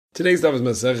Today's daf is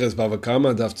Maseches Bava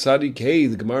Kamma daf Tzadik Hey.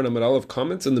 The Gemara Amud Aleph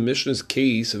comments on the Mishnah's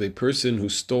case of a person who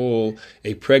stole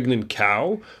a pregnant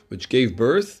cow, which gave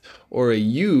birth, or a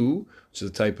ewe, which is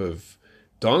a type of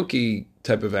donkey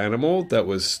type of animal that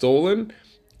was stolen,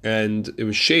 and it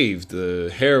was shaved.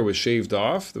 The hair was shaved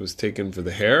off. That was taken for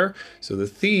the hair. So the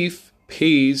thief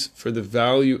pays for the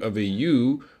value of a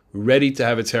ewe ready to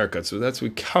have its haircut. So that's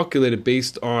what we calculated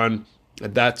based on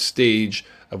at that stage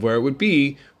of where it would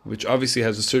be, which obviously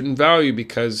has a certain value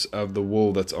because of the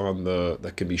wool that's on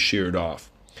that can be sheared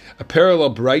off. A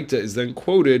parallel Breita is then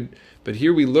quoted, but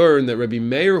here we learn that Rabbi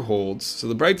Meir holds, so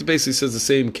the Breita basically says the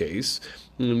same case,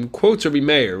 and quotes Rabbi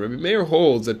Meir. Rabbi Meir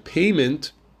holds that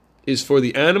payment is for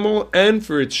the animal and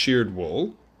for its sheared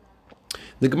wool.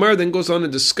 The Gemara then goes on a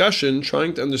discussion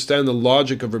trying to understand the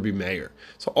logic of Rabbi Meir.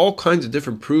 So all kinds of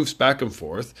different proofs back and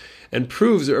forth, and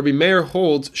proves that Rabbi Meir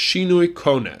holds Shinui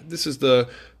Kona. This is the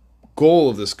goal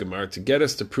of this Gemara, to get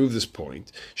us to prove this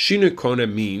point. Shinui Kona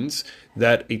means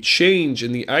that a change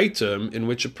in the item in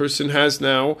which a person has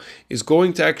now is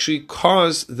going to actually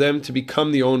cause them to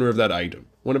become the owner of that item.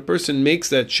 When a person makes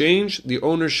that change, the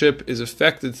ownership is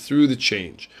affected through the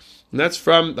change. And that's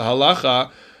from the halacha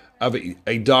of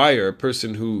a dyer, a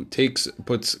person who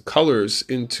puts colors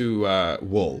into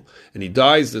wool, and he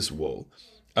dyes this wool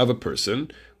of a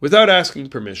person without asking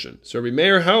permission. So Rabbi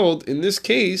Meir held, in this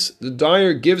case, the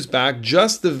dyer gives back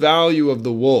just the value of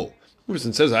the wool. The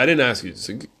person says, I didn't ask you.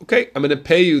 So, okay, I'm going to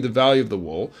pay you the value of the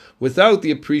wool without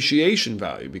the appreciation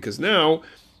value, because now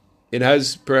it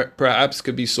has perhaps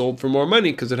could be sold for more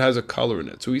money because it has a color in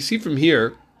it. So we see from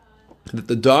here that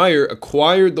the dyer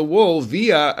acquired the wool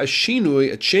via a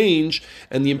shinui, a change,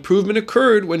 and the improvement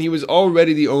occurred when he was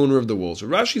already the owner of the wool. So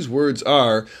Rashi's words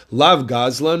are, Lav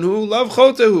gazlanhu, lav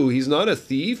chotahu. He's not a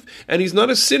thief, and he's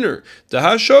not a sinner.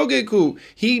 Dahashogeku.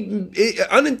 He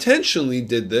unintentionally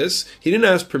did this. He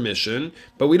didn't ask permission,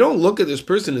 but we don't look at this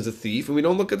person as a thief, and we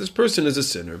don't look at this person as a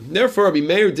sinner. Therefore, Rabbi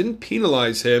Meir didn't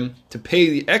penalize him to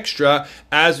pay the extra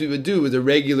as we would do with a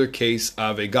regular case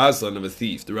of a gazlan, of a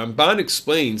thief. The Ramban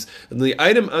explains, when the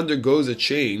item undergoes a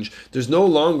change, there's no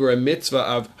longer a mitzvah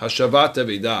of hashavat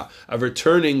avedah, of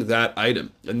returning that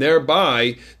item. And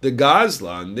thereby, the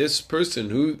gazlan, this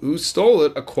person who stole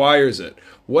it, acquires it.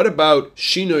 What about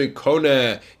shinoi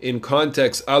koneh in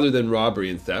context other than robbery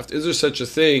and theft? Is there such a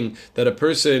thing that a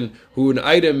person who an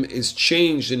item is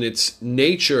changed in its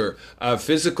nature,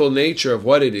 physical nature of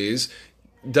what it is,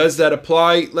 does that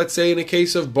apply, let's say, in a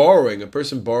case of borrowing? A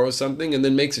person borrows something and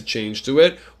then makes a change to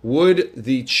it. Would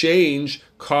the change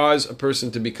cause a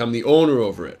person to become the owner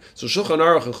over it? So Shulchan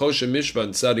Aruch and Choshen Mishpat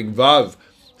Tzadik Vav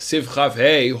Siv Chav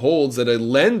Hey holds that a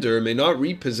lender may not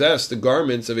repossess the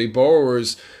garments of a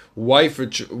borrower's wife or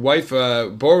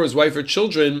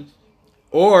children,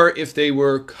 or if they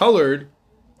were colored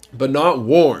but not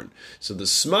worn. So the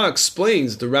Sma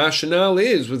explains the rationale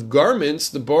is, with garments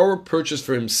the borrower purchased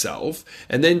for himself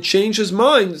and then changed his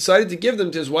mind, decided to give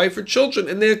them to his wife or children,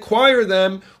 and they acquire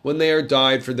them when they are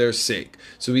dyed for their sake.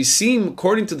 So we see,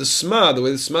 according to the Sma, the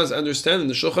way the Sma is understanding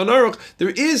the Shulchan Aruch,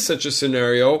 there is such a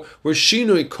scenario where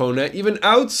Shinui Kona, even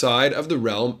outside of the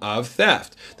realm of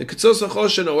theft. The Ketzos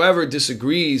HaChoshen, however,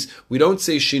 disagrees. We don't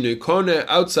say Shinui Kona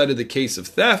outside of the case of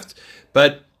theft,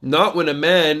 but not when a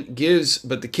man gives,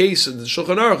 but the case of the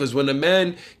Shulchan Aruch is when a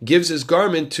man gives his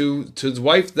garment to his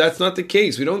wife. That's not the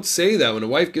case. We don't say that when a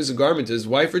wife gives a garment to his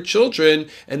wife or children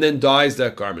and then dyes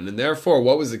that garment. And therefore,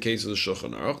 what was the case of the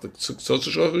Shulchan Aruch? The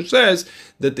Shulchan Aruch says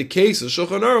that the case of the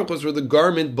Shulchan Aruch was where the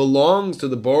garment belongs to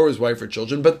the borrower's wife or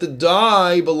children, but the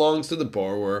dye belongs to the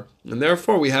borrower. And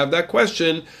therefore, we have that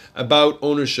question about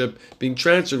ownership being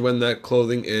transferred when that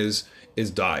clothing is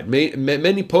dyed.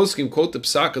 Many poskim quote the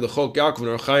psak of the Chok Yaakov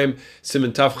and Archaim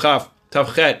Siman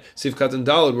Tavchet Sivkat and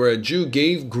Daled, where a Jew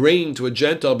gave grain to a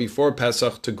Gentile before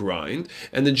Pesach to grind,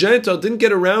 and the Gentile didn't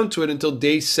get around to it until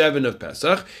day 7 of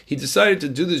Pesach. He decided to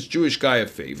do this Jewish guy a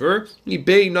favor. He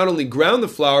not only ground the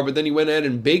flour, but then he went ahead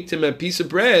and baked him a piece of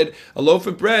bread, a loaf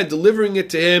of bread, delivering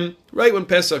it to him right when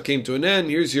Pesach came to an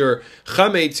end. Here's your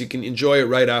chametz, you can enjoy it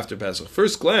right after Pesach.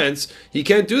 First glance, he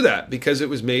can't do that because it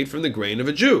was made from the grain of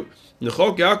a Jew.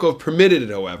 Nechok Yaakov permitted it,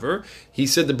 however. He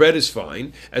said the bread is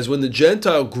fine, as when the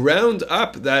Gentile ground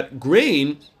up that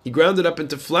grain, he ground it up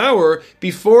into flour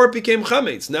before it became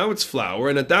chametz. Now it's flour,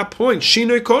 and at that point,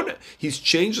 shinoi kona, he's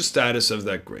changed the status of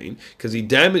that grain because he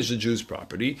damaged the Jew's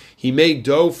property. He made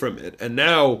dough from it, and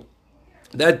now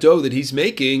that dough that he's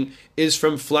making is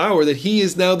from flour that he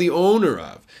is now the owner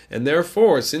of. And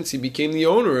therefore, since he became the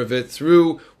owner of it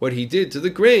through what he did to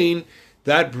the grain,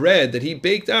 that bread that he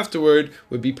baked afterward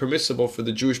would be permissible for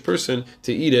the Jewish person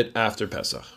to eat it after Pesach.